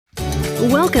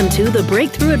Welcome to the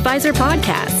Breakthrough Advisor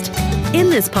Podcast.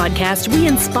 In this podcast, we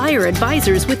inspire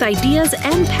advisors with ideas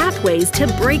and pathways to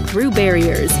break through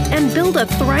barriers and build a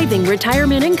thriving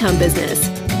retirement income business.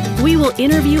 We will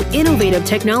interview innovative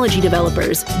technology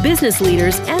developers, business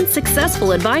leaders, and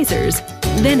successful advisors,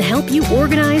 then help you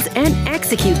organize and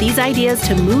execute these ideas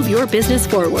to move your business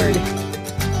forward.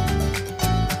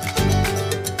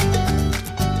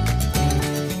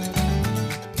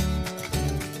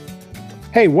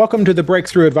 Hey, welcome to the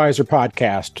Breakthrough Advisor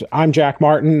Podcast. I'm Jack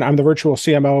Martin. I'm the virtual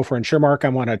CMO for InsureMark. I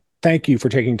want to thank you for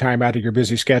taking time out of your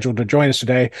busy schedule to join us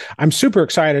today. I'm super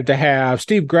excited to have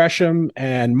Steve Gresham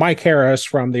and Mike Harris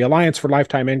from the Alliance for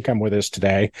Lifetime Income with us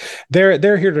today.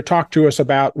 They're here to talk to us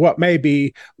about what may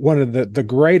be one of the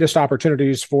greatest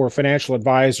opportunities for financial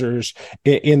advisors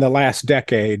in the last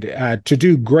decade to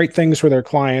do great things for their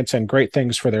clients and great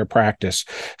things for their practice.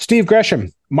 Steve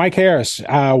Gresham, Mike Harris,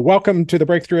 welcome to the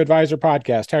Breakthrough Advisor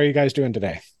Podcast. How are you guys doing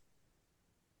today?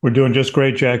 We're doing just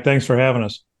great, Jack. Thanks for having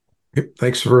us.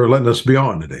 Thanks for letting us be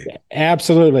on today.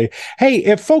 Absolutely. Hey,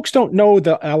 if folks don't know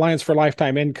the Alliance for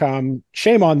Lifetime Income,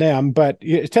 shame on them, but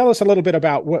tell us a little bit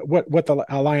about what the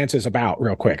Alliance is about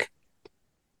real quick.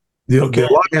 The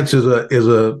Alliance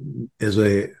is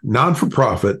a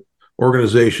non-for-profit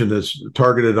organization that's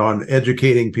targeted on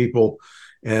educating people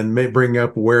and may bring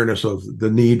up awareness of the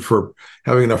need for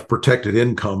having enough protected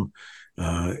income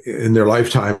in their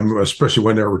lifetime, especially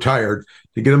when they're retired,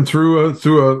 to get them through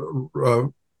a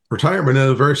retirement in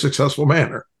a very successful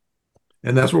manner.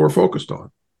 And that's what we're focused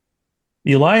on.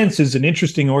 The Alliance is an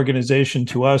interesting organization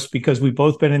to us because we've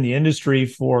both been in the industry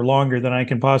for longer than I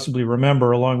can possibly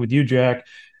remember, along with you, Jack.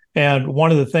 And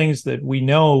one of the things that we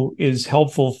know is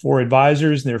helpful for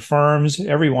advisors, their firms,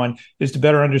 everyone, is to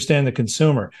better understand the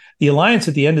consumer. The Alliance,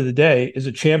 at the end of the day, is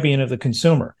a champion of the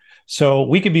consumer. So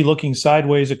we could be looking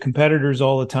sideways at competitors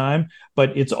all the time,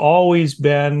 but it's always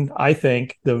been, I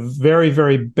think, the very,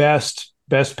 very best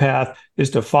path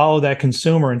is to follow that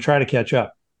consumer and try to catch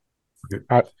up.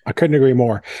 I couldn't agree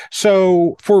more.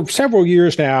 So for several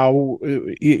years now,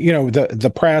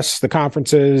 the press, the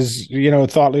conferences,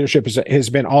 thought leadership has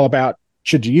been all about,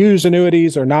 should you use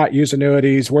annuities or not use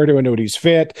annuities? Where do annuities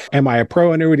fit? Am I a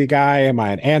pro-annuity guy? Am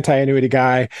I an anti-annuity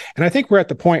guy? And I think we're at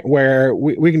the point where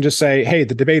we can just say, hey,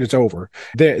 the debate is over.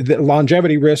 The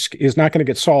longevity risk is not going to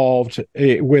get solved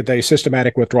with a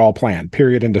systematic withdrawal plan,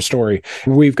 period, end of story.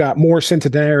 We've got more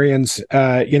centenarians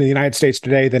in the United States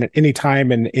today than at any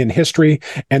time in history,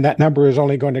 and that number is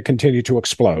only going to continue to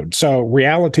explode. So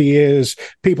reality is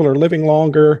people are living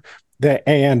longer.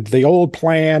 And the old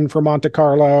plan for Monte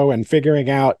Carlo and figuring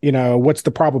out, what's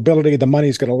the probability the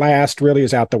money's going to last really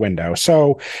is out the window.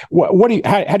 So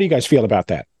how do you guys feel about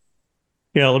that?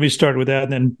 Yeah, let me start with that.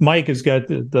 And then Mike has got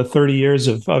the 30 years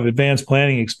of advanced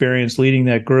planning experience leading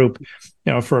that group,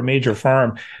 for a major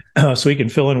firm. So he can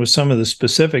fill in with some of the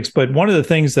specifics. But one of the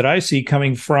things that I see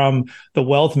coming from the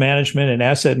wealth management and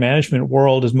asset management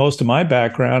world, as most of my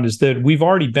background, is that we've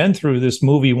already been through this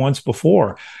movie once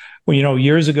before. Well,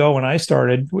 years ago when I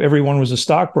started, everyone was a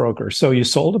stockbroker. So you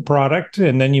sold a product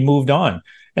and then you moved on.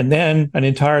 And then an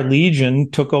entire legion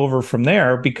took over from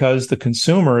there because the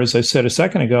consumer, as I said a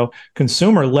second ago,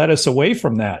 consumer led us away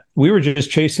from that. We were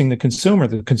just chasing the consumer.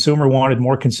 The consumer wanted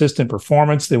more consistent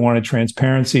performance. They wanted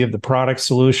transparency of the product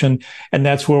solution. And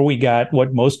that's where we got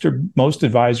what most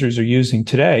advisors are using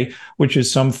today, which is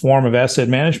some form of asset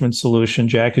management solution,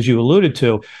 Jack, as you alluded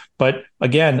to. But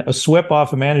again, a SWIP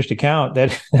off a managed account,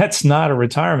 that's not a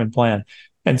retirement plan.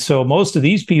 And so most of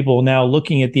these people now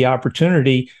looking at the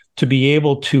opportunity to be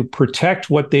able to protect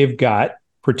what they've got,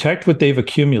 protect what they've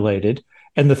accumulated.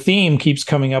 And the theme keeps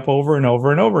coming up over and over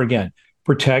and over again.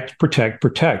 Protect, protect,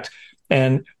 protect.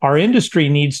 And our industry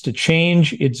needs to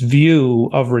change its view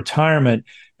of retirement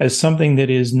as something that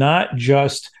is not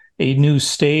just a new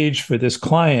stage for this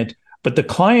client, but the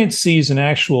client sees an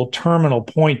actual terminal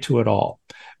point to it all.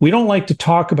 We don't like to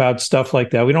talk about stuff like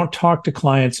that. We don't talk to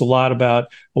clients a lot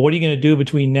about, well, what are you going to do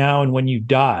between now and when you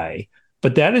die?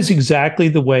 But that is exactly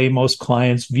the way most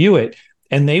clients view it.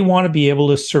 And they want to be able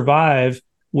to survive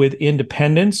with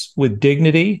independence, with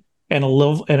dignity, and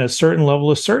a certain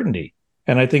level of certainty.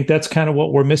 And I think that's kind of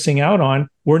what we're missing out on.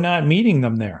 We're not meeting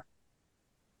them there.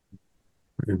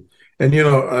 And,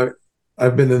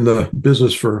 I've been in the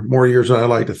business for more years than I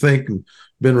like to think, and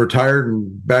been retired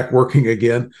and back working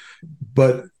again.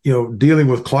 But, dealing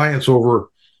with clients over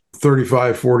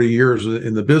 35, 40 years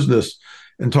in the business,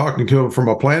 and talking to them from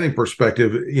a planning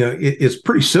perspective, it's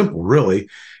pretty simple, really,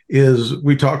 is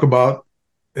we talk about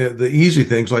the easy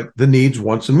things like the needs,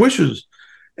 wants, and wishes.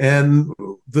 And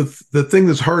the thing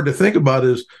that's hard to think about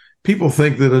is people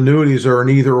think that annuities are an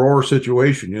either or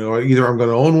situation. Either I'm going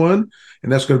to own one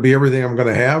and that's going to be everything I'm going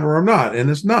to have, or I'm not. And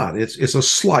it's not. It's a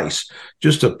slice,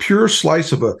 just a pure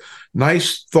slice of a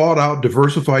nice, thought out,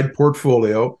 diversified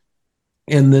portfolio.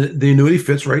 And the annuity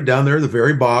fits right down there at the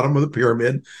very bottom of the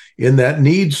pyramid in that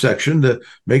needs section to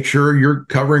make sure you're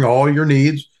covering all your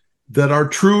needs that are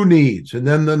true needs. And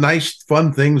then the nice,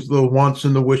 fun things, the wants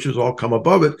and the wishes all come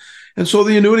above it. And so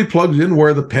the annuity plugs in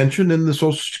where the pension and the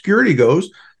Social Security goes.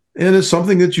 And it's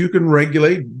something that you can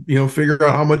regulate, figure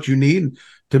out how much you need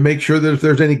to make sure that if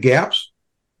there's any gaps,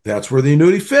 that's where the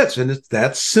annuity fits. And it's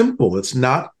that simple. It's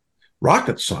not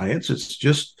rocket science. It's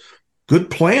just good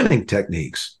planning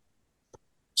techniques.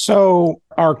 So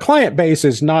our client base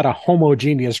is not a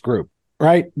homogeneous group,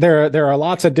 right? There are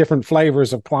lots of different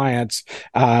flavors of clients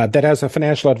that as a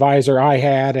financial advisor I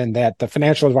had, and that the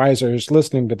financial advisors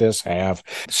listening to this have.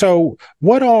 So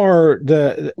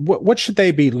what should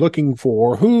they be looking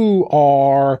for?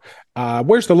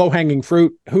 Where's the low-hanging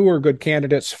fruit? Who are good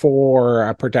candidates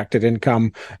for protected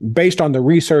income based on the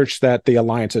research that the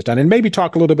Alliance has done? And maybe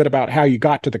talk a little bit about how you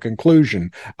got to the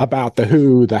conclusion about the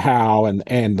who, the how,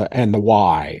 and the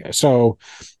why. So,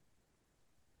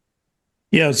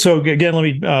 yeah. So again, let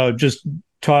me just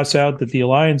toss out that the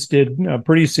Alliance did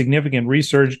pretty significant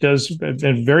research, does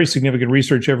very significant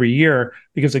research every year,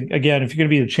 because again, if you're going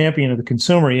to be the champion of the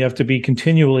consumer, you have to be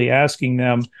continually asking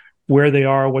them where they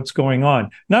are, what's going on.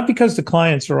 Not because the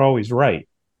clients are always right,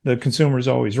 the consumer is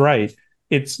always right.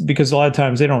 It's because a lot of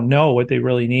times they don't know what they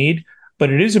really need.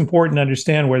 But it is important to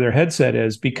understand where their headset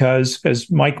is, because,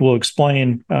 as Mike will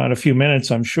explain in a few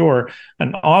minutes, I'm sure,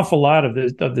 an awful lot of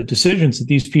the decisions that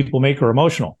these people make are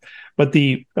emotional. But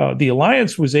the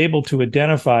Alliance was able to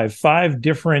identify 5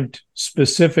 different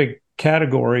specific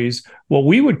categories, what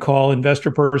we would call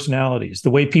investor personalities, the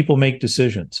way people make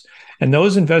decisions. And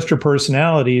those investor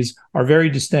personalities are very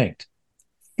distinct.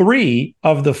 3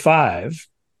 of the 5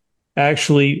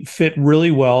 actually fit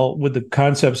really well with the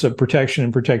concepts of protection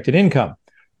and protected income.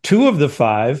 2 of the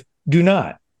 5 do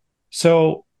not.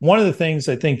 So one of the things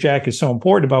I think, Jack, is so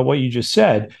important about what you just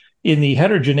said, in the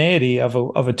heterogeneity of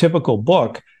a typical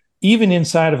book, even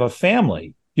inside of a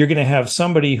family, you're going to have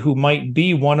somebody who might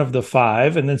be one of the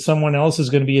 5, and then someone else is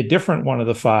going to be a different one of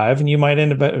the 5, and you might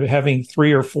end up having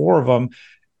 3 or 4 of them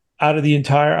out of the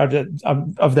entire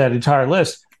of that entire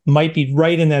list might be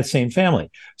right in that same family.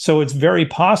 So it's very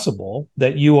possible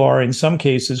that you are, in some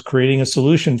cases, creating a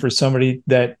solution for somebody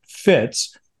that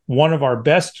fits one of our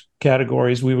best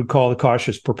categories we would call the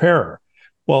cautious preparer.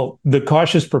 Well, the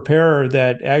cautious preparer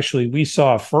that actually we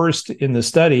saw first in the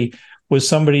study was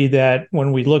somebody that,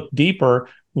 when we looked deeper,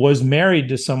 was married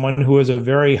to someone who was a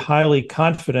very highly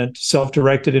confident,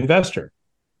 self-directed investor.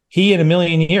 He, in a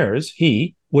million years,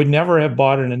 would never have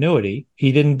bought an annuity.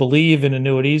 He didn't believe in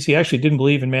annuities. He actually didn't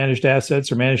believe in managed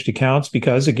assets or managed accounts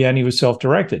because, again, he was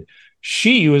self-directed.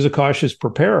 She was a cautious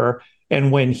preparer.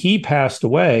 And when he passed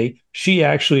away, she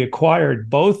actually acquired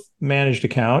both managed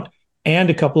account and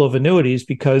a couple of annuities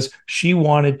because she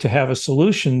wanted to have a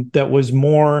solution that was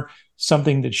more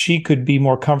something that she could be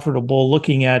more comfortable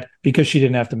looking at because she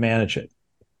didn't have to manage it.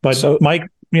 But so, Mike,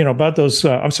 about those,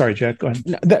 I'm sorry, Jack, go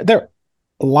ahead. There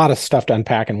a lot of stuff to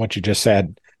unpack in what you just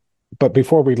said. But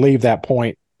before we leave that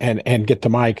point and get to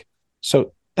Mike,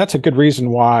 so that's a good reason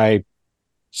why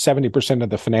 70% of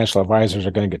the financial advisors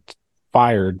are going to get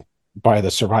fired by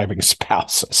the surviving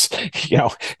spouses,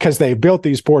 because they built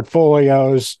these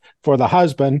portfolios for the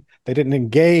husband. They didn't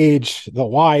engage the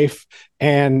wife,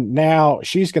 and now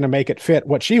she's going to make it fit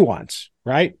what she wants,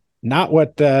 right? Not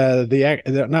what the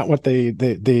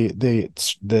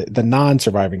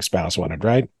non-surviving spouse wanted,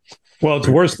 right? Well, it's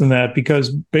worse than that, because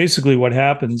basically what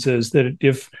happens is that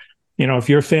if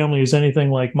your family is anything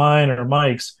like mine or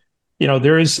Mike's,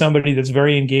 there is somebody that's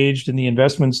very engaged in the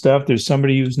investment stuff. There's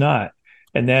somebody who's not.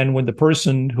 And then when the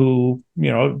person who,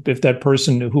 if that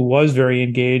person who was very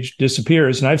engaged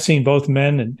disappears, and I've seen both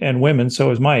men and women, so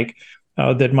has Mike,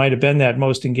 that might have been that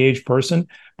most engaged person.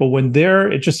 But when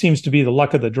it just seems to be the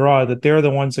luck of the draw that they're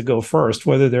the ones that go first,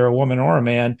 whether they're a woman or a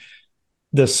man.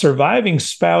 The surviving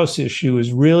spouse issue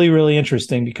is really, really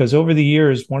interesting, because over the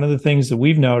years, one of the things that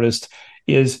we've noticed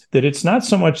is that it's not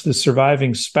so much the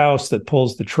surviving spouse that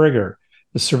pulls the trigger.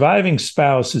 The surviving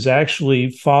spouse is actually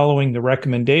following the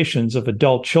recommendations of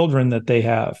adult children that they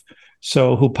have,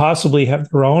 so who possibly have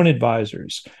their own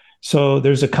advisors. So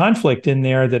there's a conflict in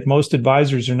there that most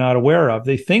advisors are not aware of.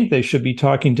 They think they should be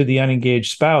talking to the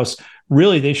unengaged spouse.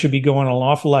 Really, they should be going an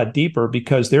awful lot deeper,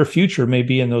 because their future may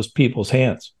be in those people's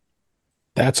hands.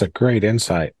 That's a great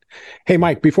insight. Hey,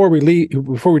 Mike, before we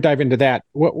dive into that,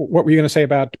 what were you going to say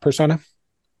about persona?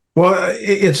 Well,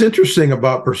 it's interesting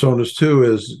about personas too.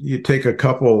 Is you take a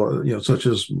couple, such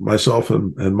as myself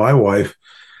and my wife.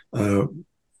 Uh,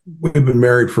 we've been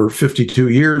married for 52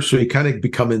 years, so you kind of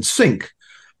become in sync,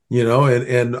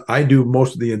 and I do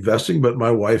most of the investing, but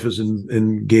my wife is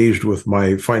engaged with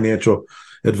my financial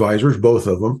advisors, both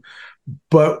of them.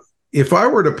 But if I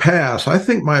were to pass, I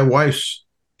think my wife's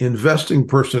investing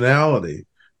personality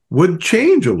would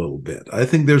change a little bit. I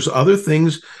think there's other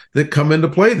things that come into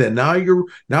play then. Now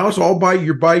it's all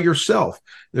you're by yourself.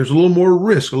 There's a little more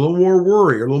risk, a little more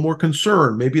worry, a little more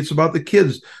concern. Maybe it's about the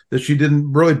kids that she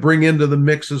didn't really bring into the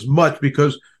mix as much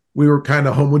because we were kind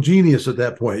of homogeneous at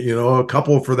that point. A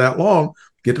couple for that long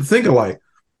get to think alike.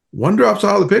 One drops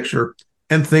out of the picture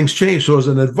and things change. So as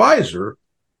an advisor,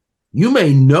 you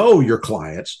may know your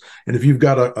clients, and if you've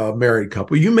got a married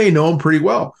couple, you may know them pretty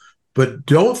well. But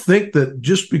don't think that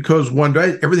just because one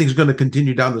day everything's going to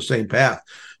continue down the same path,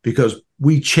 because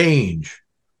we change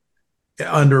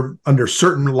under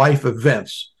certain life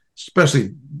events,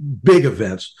 especially big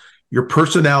events. Your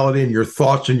personality and your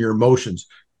thoughts and your emotions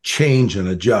change and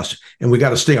adjust, and we got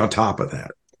to stay on top of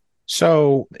that.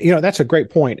 So, that's a great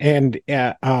point. And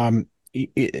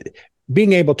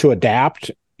being able to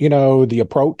adapt, the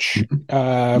approach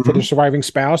for the surviving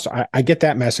spouse. I get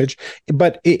that message.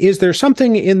 But is there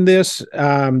something in this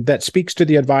that speaks to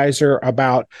the advisor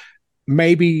about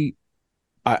maybe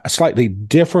a slightly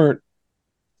different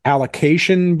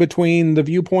allocation between the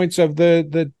viewpoints of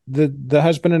the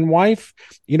husband and wife?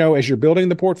 As you're building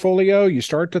the portfolio, you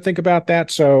start to think about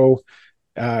that. So,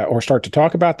 or start to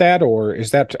talk about that, or is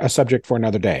that a subject for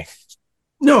another day?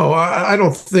 No, I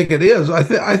don't think it is.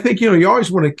 I think you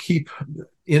always want to keep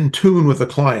in tune with the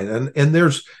client, and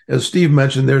there's, as Steve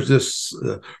mentioned, there's this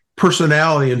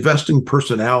personality, investing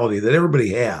personality that everybody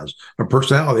has a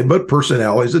personality, but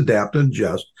personalities adapt and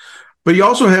adjust. But you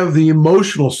also have the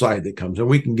emotional side that comes, and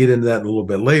we can get into that a little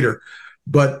bit later.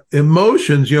 But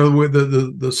emotions,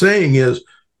 the saying is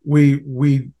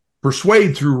we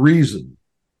persuade through reason.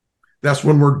 That's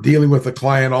when we're dealing with a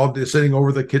client, all sitting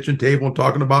over the kitchen table and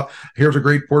talking about, here's a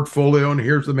great portfolio, and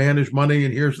here's the managed money,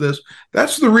 and here's this.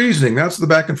 That's the reasoning. That's the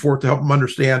back and forth to help them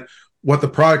understand what the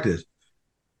product is.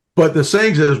 But the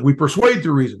saying is, we persuade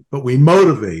through reason, but we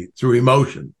motivate through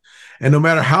emotion. And no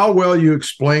matter how well you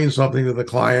explain something to the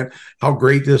client, how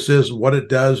great this is, what it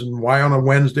does, and why on a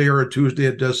Wednesday or a Tuesday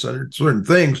it does certain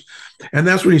things. And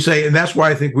that's when you say, and that's why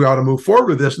I think we ought to move forward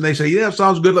with this. And they say, yeah, it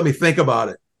sounds good. Let me think about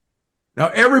it. Now,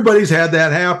 everybody's had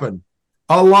that happen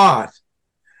a lot.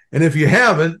 And if you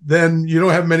haven't, then you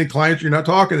don't have many clients. You're not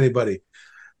talking to anybody.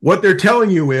 What they're telling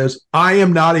you is, I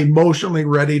am not emotionally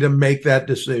ready to make that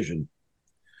decision.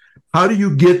 How do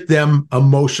you get them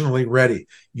emotionally ready?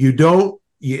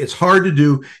 It's hard to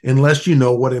do unless you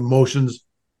know what emotions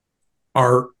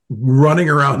are running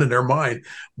around in their mind,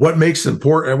 what makes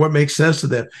important and what makes sense to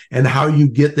them, and how you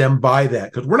get them by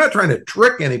that. Because we're not trying to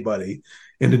trick anybody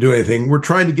into doing anything. We're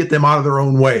trying to get them out of their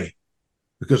own way,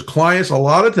 because clients, a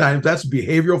lot of times, that's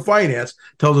behavioral finance,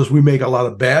 tells us we make a lot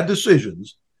of bad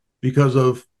decisions because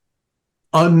of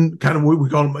kind of what we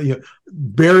call them,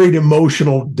 buried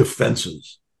emotional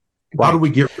defenses. Right. How do we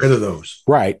get rid of those?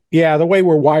 Right. Yeah. The way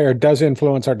we're wired does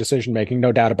influence our decision making,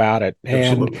 no doubt about it.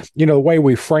 Absolutely. And, the way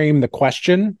we frame the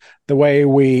question, the way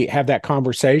we have that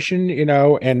conversation,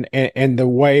 and the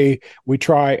way we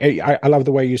try, I love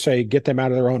the way you say, get them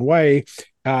out of their own way.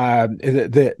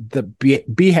 The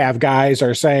BHAV guys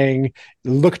are saying,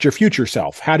 look at your future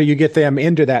self. How do you get them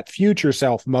into that future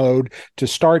self mode to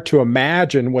start to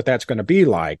imagine what that's going to be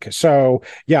like? So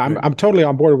yeah, I'm totally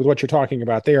on board with what you're talking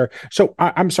about there. So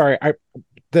I'm sorry,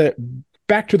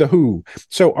 back to the who.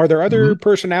 So are there other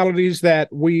personalities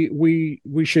that we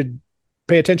should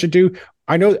pay attention to?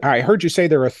 I know I heard you say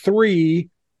there are 3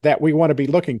 that we want to be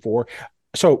looking for.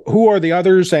 So who are the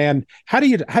others, and how do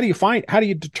you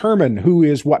determine who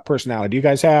is what personality? Do you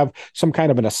guys have some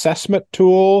kind of an assessment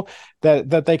tool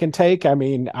that they can take? I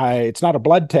mean, it's not a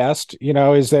blood test,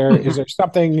 is there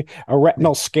something, a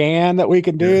retinal scan that we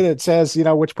can do that says,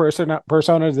 which persona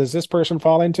does this person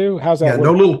fall into? How's that work?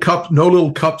 No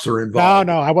little cups are involved.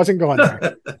 No, I wasn't going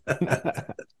there.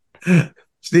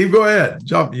 Steve, go ahead.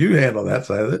 Jump. You handle that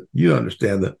side of it. You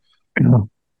understand that.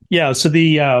 Yeah. So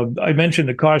I mentioned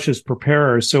the cautious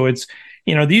preparer. So it's,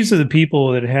 these are the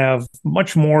people that have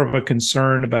much more of a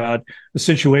concern about the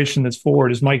situation that's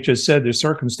forward. As Mike just said, their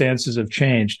circumstances have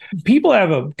changed. People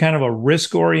have a kind of a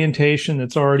risk orientation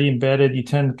that's already embedded. You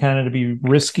tend kind of to be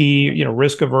risky,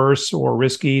 risk averse or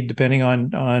risky, depending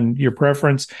on your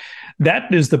preference.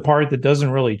 That is the part that doesn't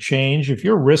really change. If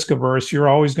you're risk averse, you're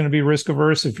always going to be risk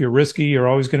averse. If you're risky, you're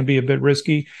always going to be a bit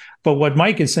risky. But what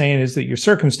Mike is saying is that your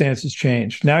circumstances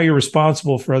change. Now you're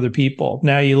responsible for other people.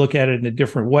 Now you look at it in a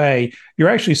different way. You're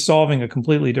actually solving a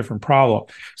completely different problem.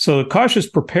 So the cautious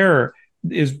preparer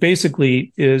is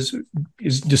basically is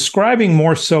describing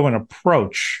more so an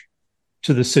approach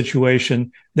to the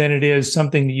situation than it is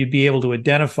something that you'd be able to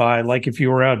identify, like if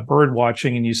you were out bird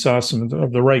watching and you saw some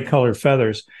of the right color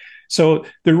feathers. So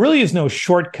there really is no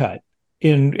shortcut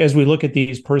as we look at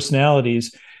these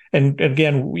personalities. And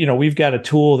again, we've got a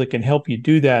tool that can help you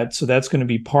do that. So that's going to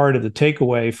be part of the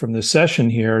takeaway from the session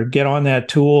here. Get on that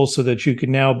tool so that you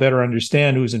can now better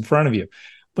understand who's in front of you.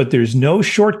 But there's no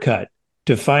shortcut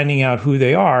to finding out who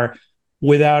they are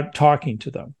without talking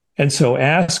to them. And so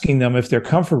asking them if they're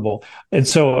comfortable. And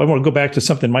so I want to go back to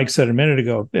something Mike said a minute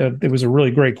ago. It was a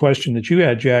really great question that you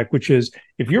had, Jack, which is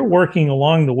if you're working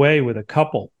along the way with a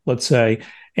couple, let's say,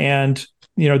 and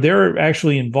they're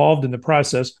actually involved in the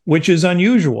process, which is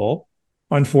unusual,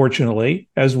 unfortunately,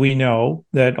 as we know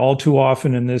that all too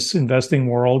often in this investing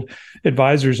world,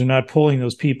 advisors are not pulling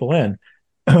those people in.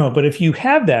 But if you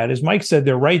have that, as Mike said,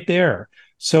 they're right there.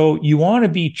 So you want to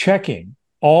be checking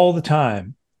all the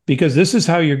time, because this is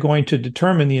how you're going to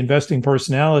determine the investing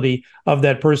personality of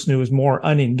that person who is more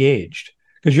unengaged,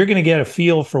 because you're going to get a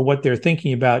feel for what they're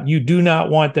thinking about. You do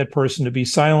not want that person to be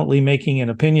silently making an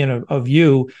opinion of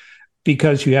you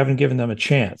because you haven't given them a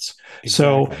chance.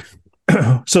 Exactly.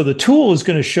 So the tool is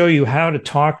going to show you how to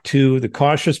talk to the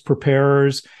cautious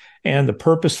preparers and the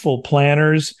purposeful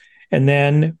planners. And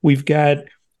then we've got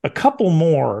a couple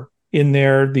more in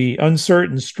there, the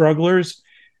uncertain strugglers,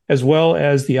 as well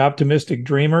as the optimistic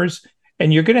dreamers.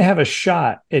 And you're going to have a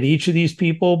shot at each of these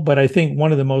people. But I think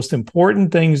one of the most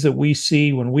important things that we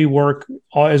see when we work,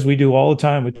 as we do all the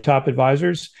time with top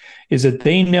advisors, is that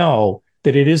they know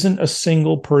that it isn't a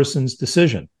single person's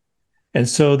decision. And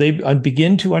so they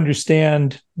begin to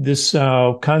understand this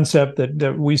concept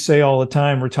that we say all the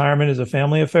time, retirement is a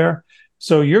family affair.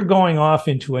 So you're going off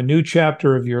into a new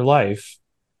chapter of your life,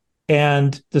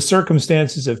 and the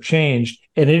circumstances have changed,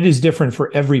 and it is different for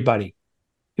everybody.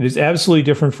 It is absolutely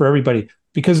different for everybody,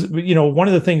 because one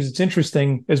of the things that's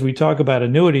interesting as we talk about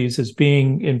annuities as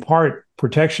being in part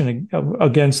protection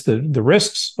against the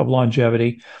risks of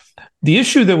longevity. The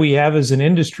issue that we have as an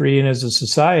industry and as a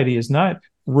society is not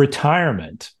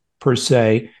retirement per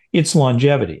se, it's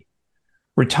longevity.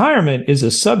 Retirement is a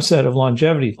subset of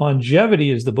longevity.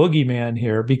 Longevity is the boogeyman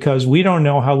here because we don't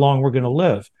know how long we're going to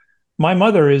live. My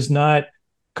mother is not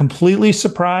completely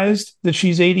surprised that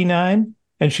she's 89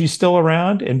 and she's still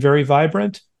around and very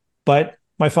vibrant, but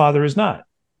my father is not.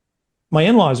 My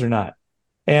in-laws are not.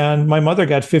 And my mother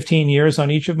got 15 years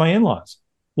on each of my in-laws.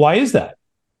 Why is that?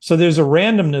 So there's a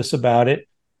randomness about it,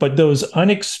 but this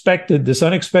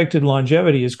unexpected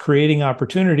longevity is creating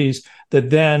opportunities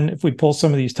that then, if we pull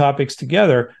some of these topics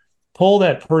together, pull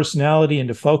that personality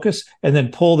into focus and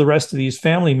then pull the rest of these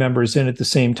family members in at the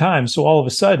same time. So all of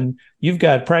a sudden, you've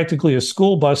got practically a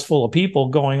school bus full of people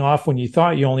going off when you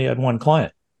thought you only had one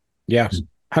client. Yeah,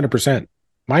 100%.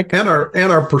 Mike? And our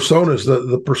personas,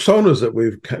 the personas that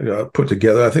we've put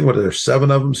together, I think there's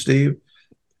 7 of them, Steve,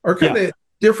 are kind of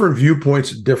different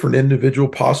viewpoints, different individual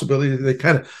possibilities.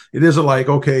 It isn't like,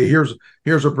 okay,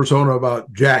 here's a persona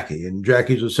about Jackie, and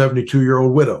Jackie's a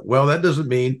 72-year-old widow. Well, that doesn't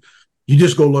mean you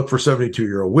just go look for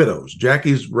 72-year-old widows.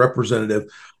 Jackie's representative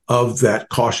of that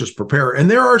cautious preparer. And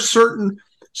there are certain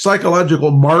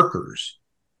psychological markers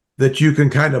that you can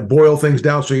kind of boil things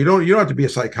down. So you don't have to be a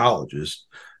psychologist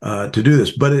to do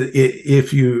this. But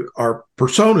if you are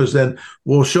personas, then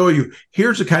we'll show you,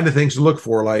 here's the kind of things to look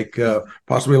for, like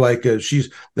possibly like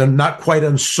they're not quite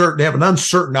uncertain. They have an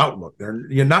uncertain outlook.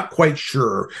 You're not quite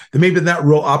sure. They maybe not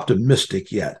real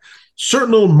optimistic yet.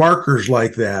 Certain little markers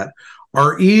like that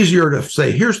are easier to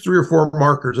say, here's 3 or 4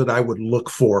 markers that I would look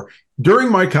for during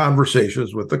my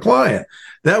conversations with the client.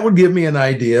 That would give me an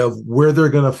idea of where they're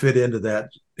going to fit into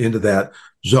that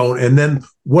zone. And then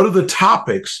what are the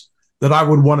topics that I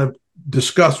would want to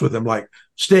discuss with them, like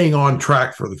staying on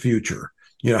track for the future.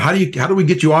 How do we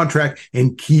get you on track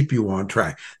and keep you on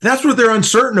track? That's what they're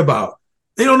uncertain about.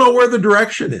 They don't know where the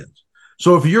direction is.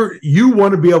 So if you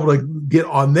want to be able to get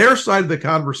on their side of the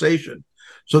conversation,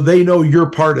 so they know you're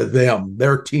part of them,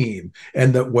 their team,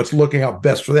 and what's looking out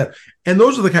best for them. And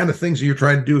those are the kind of things that you're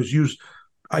trying to do, is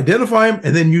identify them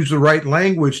and then use the right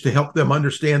language to help them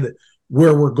understand that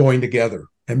where we're going together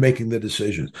and making the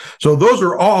decisions. So those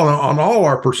are all on all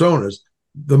our personas.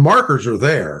 The markers are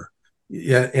there.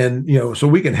 Yeah, and so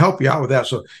we can help you out with that.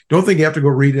 So don't think you have to go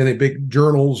read any big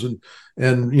journals and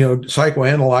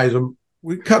psychoanalyze them.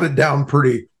 We cut it down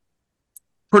pretty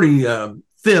pretty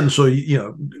thin, so you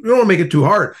don't want to make it too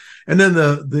hard. And then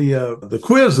the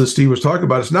quiz that Steve was talking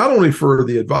about is not only for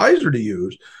the advisor to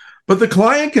use, but the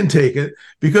client can take it,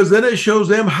 because then it shows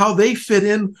them how they fit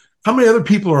in, how many other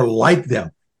people are like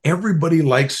them. Everybody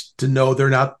likes to know they're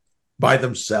not by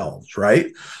themselves,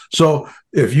 right? So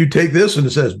if you take this and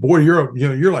it says, boy,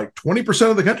 you're like 20%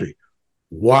 of the country.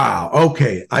 Wow.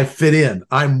 Okay. I fit in.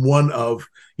 I'm one of,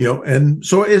 and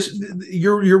so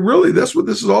you're really, that's what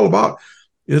this is all about.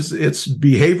 It's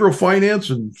behavioral finance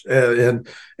and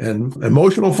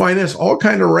emotional finance, all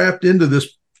kind of wrapped into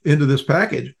this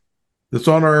package that's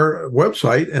on our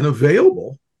website and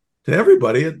available to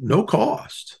everybody at no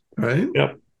cost, right?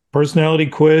 Yep. Personality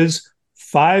quiz,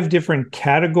 5 different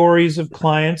categories of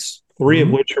clients, 3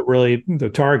 of which are really the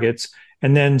targets,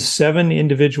 and then 7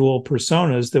 individual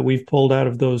personas that we've pulled out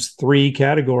of those 3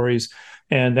 categories.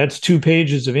 And that's 2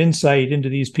 pages of insight into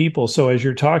these people. So as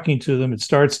you're talking to them, it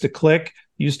starts to click.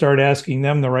 You start asking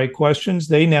them the right questions.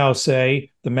 They now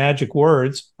say the magic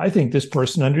words, I think this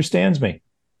person understands me.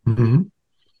 Mm-hmm.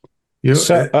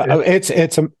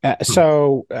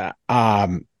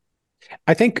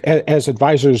 I think as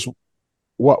advisors,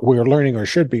 what we're learning or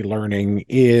should be learning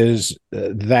is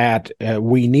that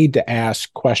we need to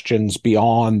ask questions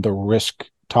beyond the risk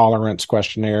tolerance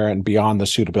questionnaire and beyond the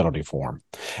suitability form,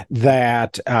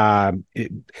 that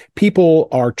people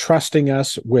are trusting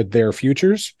us with their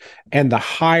futures, and the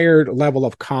higher level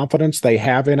of confidence they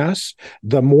have in us,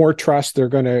 the more trust they're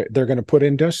going to put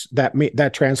into us.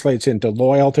 That translates into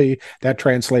loyalty, that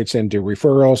translates into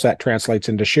referrals, that translates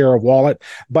into share of wallet.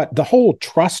 But the whole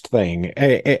trust thing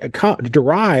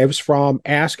derives from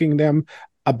asking them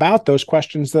about those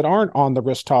questions that aren't on the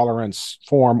risk tolerance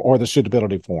form or the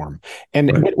suitability form.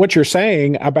 And right. What you're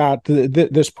saying about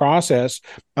this process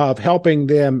of helping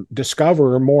them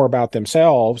discover more about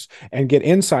themselves and get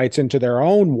insights into their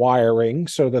own wiring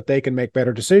so that they can make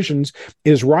better decisions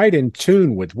is right in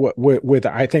tune with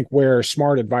I think where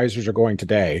smart advisors are going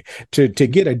today, to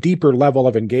get a deeper level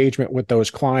of engagement with those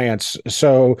clients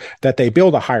so that they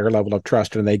build a higher level of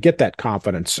trust and they get that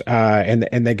confidence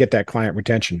and they get that client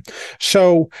retention.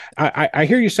 So I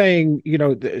hear you saying,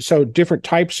 so different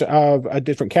types of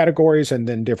different categories and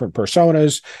then different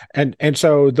personas. And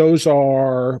so those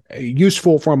are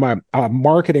useful from a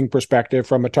marketing perspective,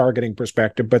 from a targeting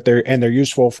perspective, but they're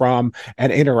useful from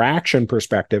an interaction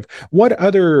perspective. What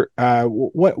other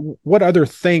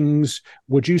things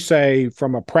would you say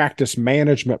from a practice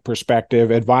management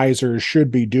perspective advisors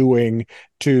should be doing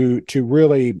to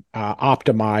really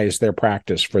optimize their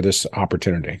practice for this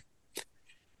opportunity?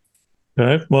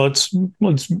 Okay. Well,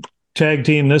 let's tag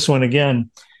team this one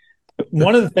again.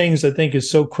 One of the things I think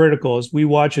is so critical is we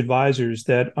watch advisors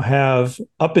that have,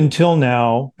 up until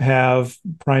now, have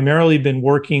primarily been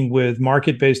working with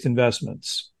market-based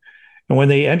investments. And when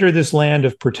they enter this land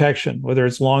of protection, whether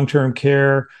it's long-term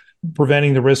care,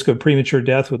 preventing the risk of premature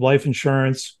death with life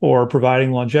insurance, or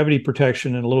providing longevity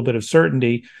protection and a little bit of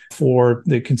certainty for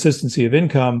the consistency of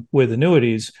income with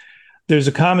annuities, there's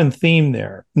a common theme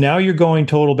there. Now you're going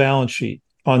total balance sheet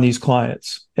on these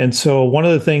clients. And so one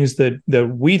of the things that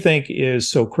we think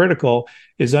is so critical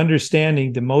is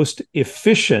understanding the most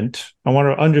efficient, I want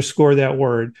to underscore that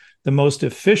word, the most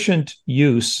efficient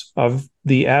use of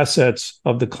the assets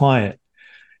of the client.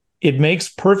 It makes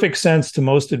perfect sense to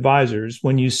most advisors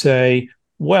when you say,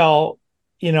 well,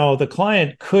 the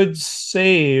client could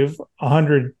save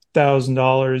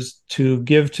 $100,000 to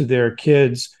give to their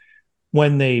kids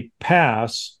when they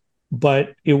pass,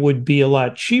 but it would be a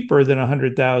lot cheaper than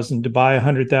 $100,000 to buy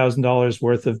 $100,000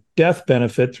 worth of death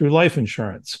benefit through life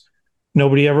insurance.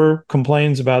 Nobody ever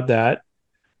complains about that,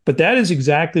 but that is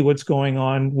exactly what's going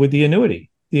on with the annuity.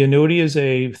 The annuity is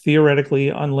a theoretically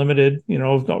unlimited,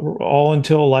 all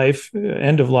until life,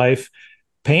 end of life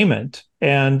payment.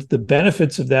 And the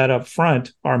benefits of that up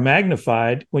front are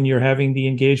magnified when you're having the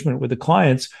engagement with the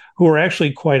clients who are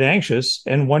actually quite anxious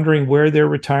and wondering where their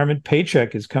retirement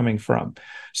paycheck is coming from.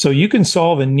 So you can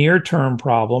solve a near-term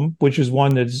problem, which is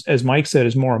one that, as Mike said,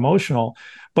 is more emotional,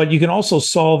 but you can also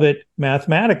solve it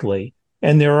mathematically.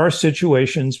 And there are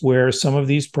situations where some of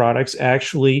these products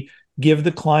actually give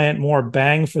the client more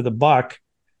bang for the buck.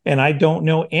 And I don't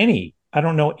know any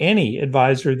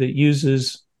advisor that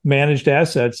uses managed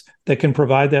assets that can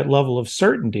provide that level of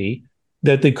certainty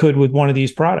that they could with one of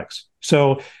these products.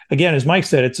 So again, as Mike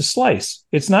said, it's a slice.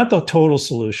 It's not the total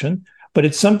solution, but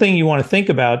it's something you want to think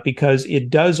about because it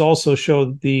does also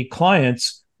show the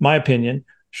clients, my opinion,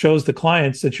 shows the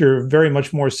clients that you're very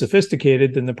much more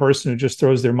sophisticated than the person who just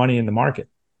throws their money in the market.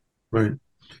 Right.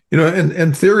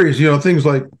 And theories, things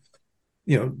like,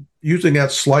 using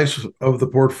that slice of the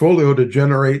portfolio to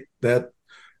generate that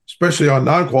especially on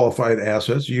non-qualified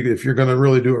assets, if you're going to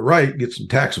really do it right, get some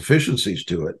tax efficiencies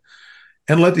to it,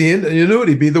 and let the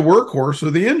annuity be the workhorse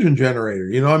or the engine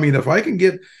generator. I mean, if I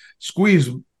can squeeze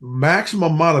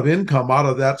maximum amount of income out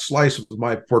of that slice of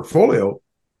my portfolio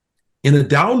in a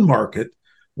down market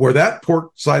where that port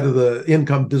side of the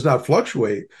income does not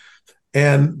fluctuate,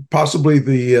 and possibly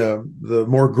the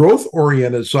more growth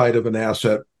oriented side of an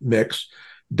asset mix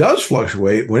does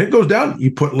fluctuate, when it goes down, you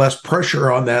put less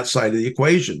pressure on that side of the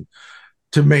equation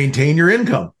to maintain your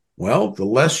income. Well, the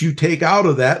less you take out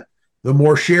of that, the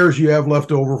more shares you have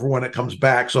left over for when it comes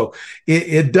back. So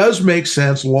it does make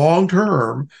sense long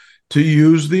term to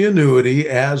use the annuity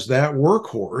as that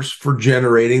workhorse for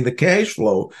generating the cash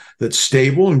flow that's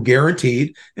stable and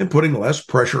guaranteed and putting less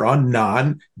pressure on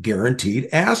non-guaranteed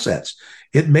assets.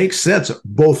 It makes sense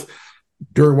both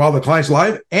while the client's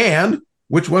alive and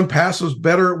which one passes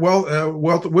better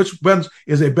wealth, which one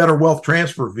is a better wealth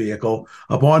transfer vehicle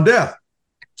upon death.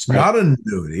 It's not an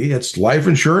annuity, it's life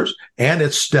insurance, and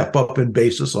it's step up in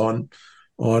basis on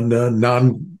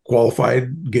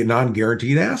non-qualified,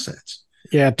 non-guaranteed assets.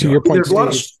 Yeah, to your point, there's Steve, a lot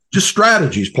of just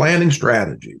strategies, planning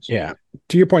strategies. Yeah,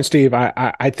 to your point, Steve,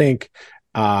 I think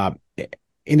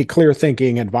any clear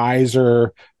thinking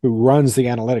advisor who runs the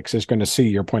analytics is going to see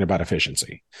your point about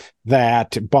efficiency,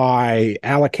 that by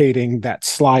allocating that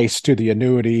slice to the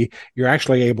annuity, you're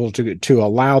actually able to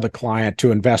allow the client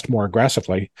to invest more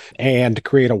aggressively and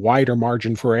create a wider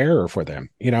margin for error for them,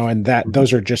 and that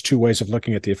those are just two ways of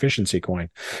looking at the efficiency coin.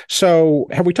 So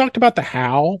have we talked about the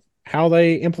how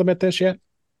they implement this yet?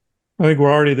 I think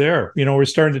we're already there. We're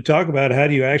starting to talk about how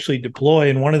do you actually deploy.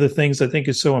 And one of the things I think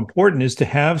is so important is to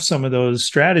have some of those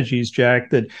strategies,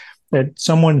 Jack, that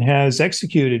someone has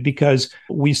executed, because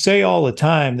we say all the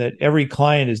time that every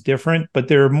client is different, but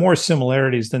there are more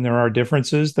similarities than there are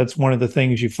differences. That's one of the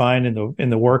things you find in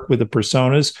the work with the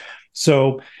personas.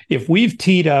 So if we've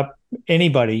teed up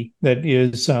anybody that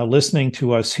is listening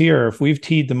to us here, if we've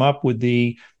teed them up with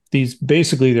these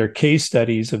basically their case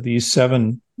studies of these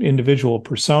 7 individual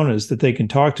personas that they can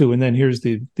talk to, and then here's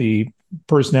the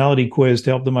personality quiz to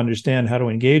help them understand how to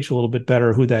engage a little bit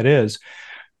better who that is.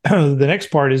 The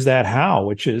next part is that how,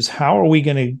 which is how are we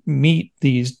going to meet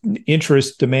these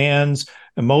interest demands,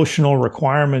 emotional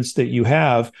requirements that you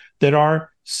have that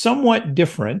are somewhat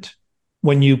different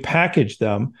when you package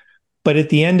them. But at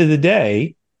the end of the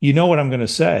day, you know what I'm going to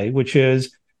say, which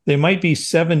is they might be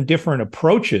 7 different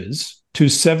approaches to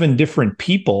 7 different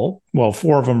people. Well,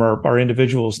 4 of them are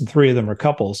individuals and 3 of them are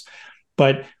couples.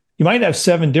 But you might have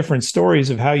 7 different stories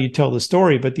of how you tell the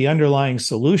story, but the underlying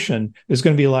solution is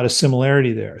going to be a lot of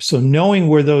similarity there. So knowing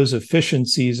where those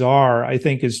efficiencies are, I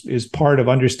think, is part of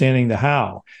understanding the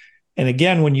how. And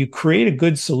again, when you create a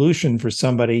good solution for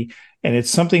somebody and it's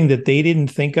something that they didn't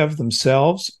think of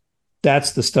themselves,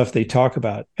 that's the stuff they talk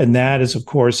about. And that is, of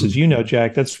course, as you know,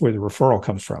 Jack, that's where the referral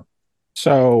comes from.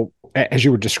 So as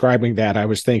you were describing that, I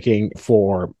was thinking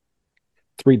for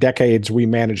 3 decades, we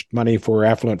managed money for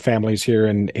affluent families here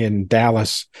in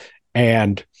Dallas,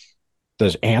 and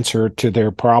the answer to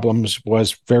their problems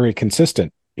was very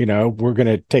consistent. We're going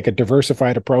to take a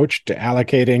diversified approach to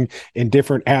allocating in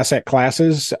different asset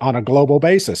classes on a global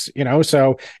basis.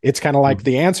 So it's kind of like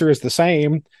the answer is the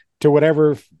same to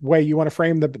whatever way you want to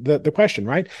frame the question,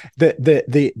 right?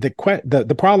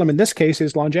 The problem in this case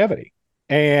is longevity.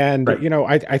 And,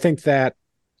 right. I think that,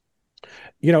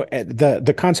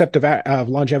 the concept of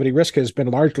longevity risk has been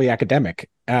largely academic.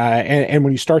 And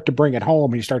when you start to bring it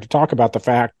home and you start to talk about the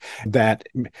fact that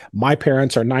my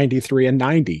parents are 93 and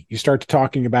 90, you start to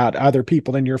talking about other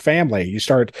people in your family, you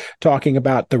start talking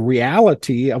about the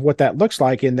reality of what that looks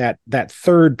like in that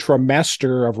 3rd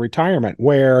trimester of retirement,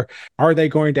 where are they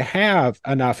going to have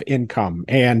enough income?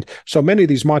 And so many of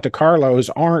these Monte Carlos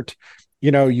aren't,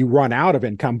 you run out of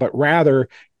income, but rather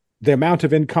the amount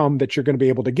of income that you're going to be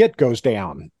able to get goes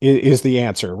down is the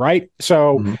answer, right?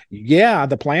 So yeah,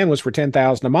 the plan was for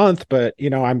 $10,000 a month, but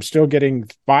I'm still getting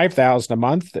 $5,000 a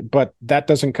month, but that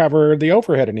doesn't cover the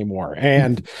overhead anymore.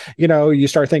 And you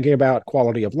start thinking about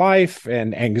quality of life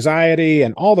and anxiety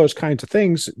and all those kinds of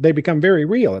things. They become very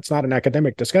real. It's not an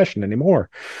academic discussion anymore.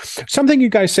 Something you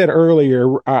guys said earlier,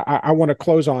 I want to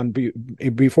close on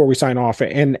before we sign off,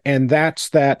 and that's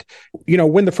that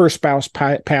when the first spouse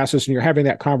passes and you're having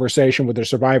that conversation with their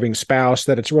surviving spouse,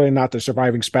 that it's really not the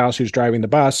surviving spouse who's driving the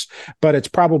bus, but it's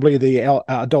probably the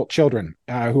adult children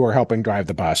who are helping drive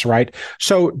the bus, right?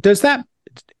 So does that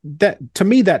that to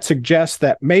me, that suggests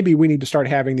that maybe we need to start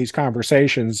having these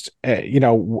conversations,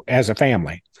 as a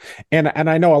family. And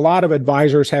I know a lot of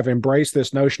advisors have embraced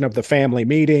this notion of the family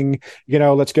meeting.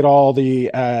 Let's get all the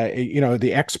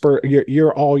the expert,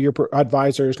 all your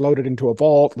advisors loaded into a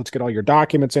vault. Let's get all your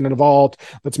documents in a vault.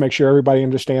 Let's make sure everybody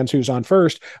understands who's on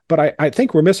first. But I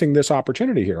think we're missing this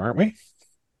opportunity here, aren't we?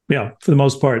 Yeah, for the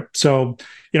most part. So,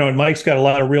 and Mike's got a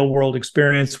lot of real world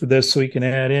experience with this, so he can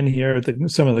add in here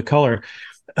some of the color.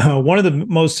 One of the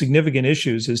most significant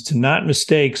issues is to not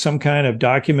mistake some kind of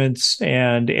documents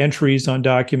and entries on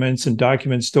documents and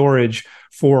document storage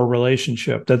for a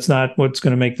relationship. That's not what's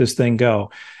going to make this thing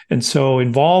go. And so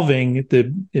involving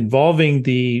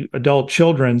the adult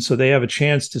children so they have a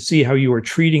chance to see how you are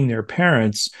treating their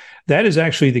parents, that is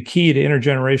actually the key to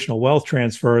intergenerational wealth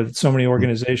transfer that so many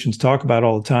organizations talk about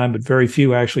all the time, but very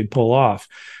few actually pull off.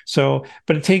 So,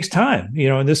 but it takes time,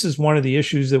 and this is one of the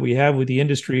issues that we have with the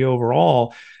industry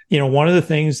overall. One of the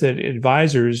things that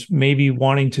advisors may be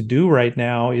wanting to do right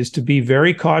now is to be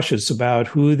very cautious about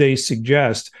who they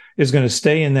suggest is going to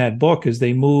stay in that book as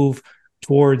they move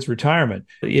towards retirement.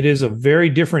 It is a very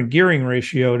different gearing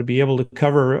ratio to be able to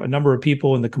cover a number of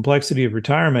people in the complexity of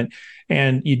retirement.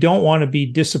 And you don't want to be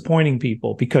disappointing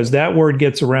people because that word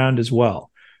gets around as well.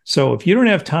 So if you don't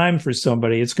have time for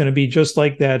somebody, it's going to be just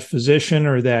like that physician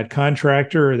or that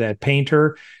contractor or that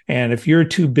painter. And if you're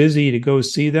too busy to go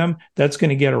see them, that's going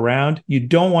to get around. You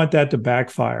don't want that to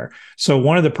backfire. So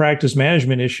one of the practice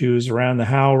management issues around the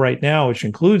how right now, which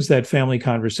includes that family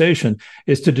conversation,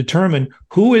 is to determine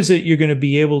who is it you're going to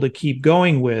be able to keep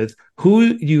going with, who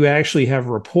you actually have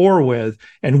rapport with,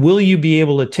 and will you be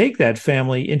able to take that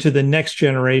family into the next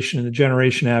generation and the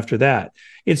generation after that?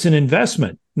 It's an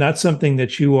investment, not something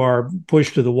that you are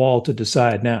pushed to the wall to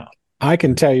decide now. I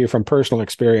can tell you from personal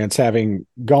experience, having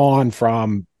gone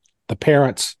from the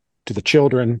parents to the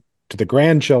children to the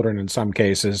grandchildren in some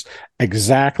cases,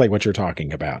 exactly what you're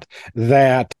talking about.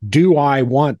 That, do I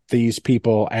want these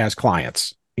people as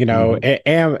clients?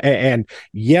 And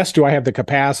yes, do I have the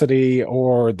capacity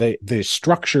or the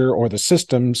structure or the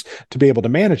systems to be able to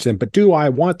manage them? But do I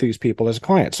want these people as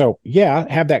clients? So yeah,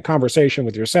 have that conversation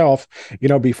with yourself,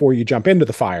 before you jump into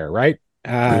the fire, right?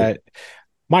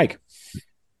 Mike.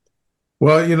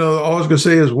 Well, all I was going to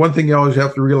say is one thing you always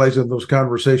have to realize in those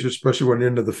conversations, especially when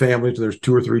into the families, there's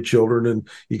 2 or 3 children and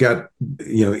you got,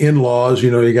 in-laws,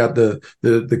 you got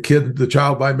the kid, the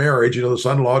child by marriage, the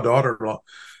son-in-law, daughter-in-law.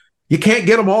 You can't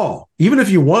get them all. Even if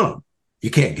you want them,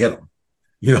 you can't get them.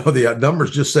 The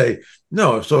numbers just say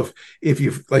no. So if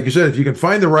you, like you said, if you can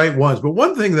find the right ones. But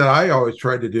one thing that I always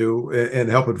try to do and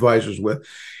help advisors with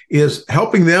is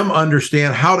helping them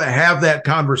understand how to have that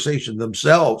conversation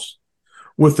themselves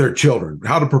with their children,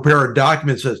 how to prepare a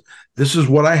document that says, this is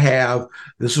what I have,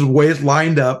 this is the way it's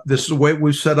lined up, this is the way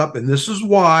we've set up, and this is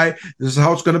why, this is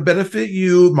how it's going to benefit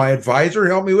you. My advisor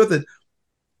helped me with it.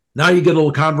 Now you get a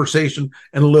little conversation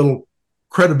and a little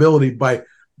credibility by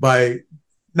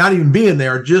not even being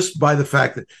there, just by the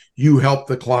fact that you help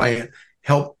the client,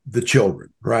 help the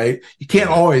children, right? You can't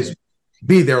always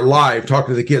be there live talking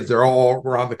to the kids. They're all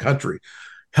around the country.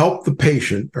 Help the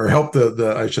patient or help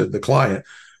the client,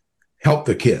 help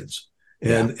the kids.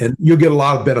 And you'll get a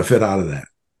lot of benefit out of that.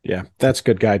 Yeah, that's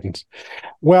good guidance.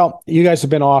 Well, you guys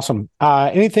have been awesome.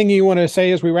 Anything you want to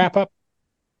say as we wrap up?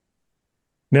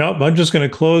 No, I'm just going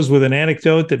to close with an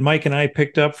anecdote that Mike and I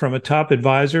picked up from a top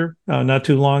advisor not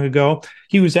too long ago.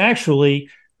 He was actually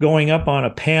going up on a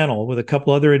panel with a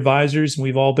couple other advisors, and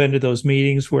we've all been to those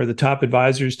meetings where the top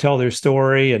advisors tell their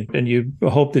story and you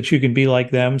hope that you can be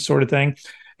like them, sort of thing.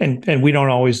 And we don't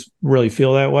always really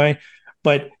feel that way.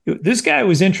 But this guy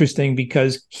was interesting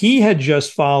because he had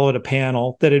just followed a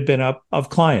panel that had been up of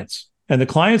clients. And the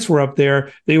clients were up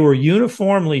there. They were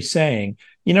uniformly saying,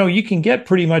 you can get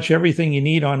pretty much everything you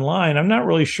need online. I'm not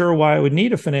really sure why I would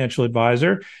need a financial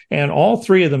advisor. And all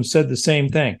 3 of them said the same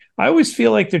thing. I always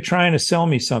feel like they're trying to sell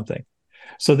me something.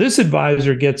 So this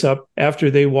advisor gets up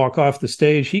after they walk off the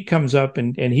stage. He comes up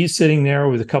and he's sitting there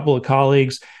with a couple of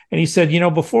colleagues. And he said,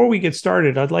 before we get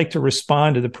started, I'd like to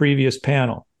respond to the previous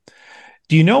panel.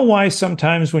 Do you know why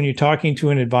sometimes when you're talking to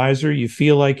an advisor, you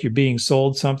feel like you're being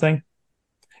sold something?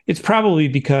 It's probably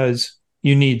because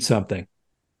you need something.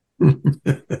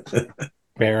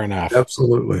 Fair enough.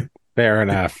 Absolutely. Fair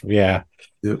enough. Yeah.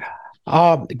 Yep.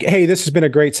 Hey, this has been a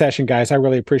great session, guys. I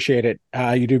really appreciate it.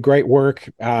 You do great work.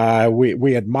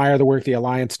 We admire the work the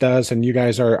Alliance does, and you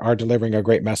guys are delivering a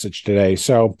great message today.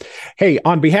 So, hey,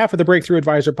 on behalf of the Breakthrough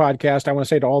Advisor podcast, I want to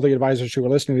say to all the advisors who are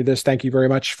listening to this, thank you very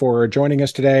much for joining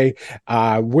us today.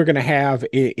 We're going to have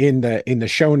in the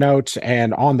show notes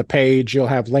and on the page, you'll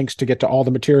have links to get to all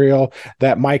the material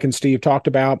that Mike and Steve talked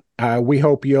about. We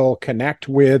hope you'll connect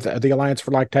with the Alliance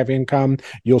for Lifetime Income,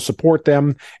 you'll support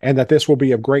them, and that this will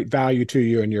be of great value to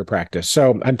you in your practice.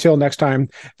 So until next time,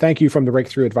 thank you from the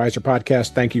Breakthrough Advisor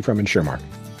Podcast. Thank you from InsureMark.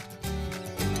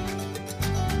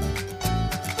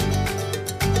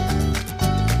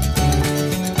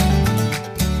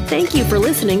 Thank you for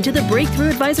listening to the Breakthrough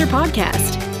Advisor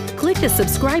Podcast. Click the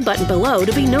subscribe button below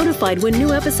to be notified when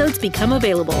new episodes become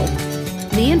available.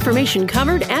 The information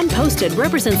covered and posted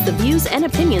represents the views and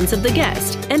opinions of the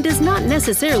guest and does not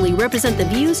necessarily represent the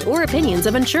views or opinions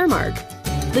of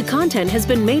InsureMark. The content has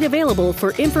been made available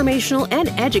for informational and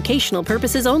educational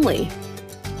purposes only.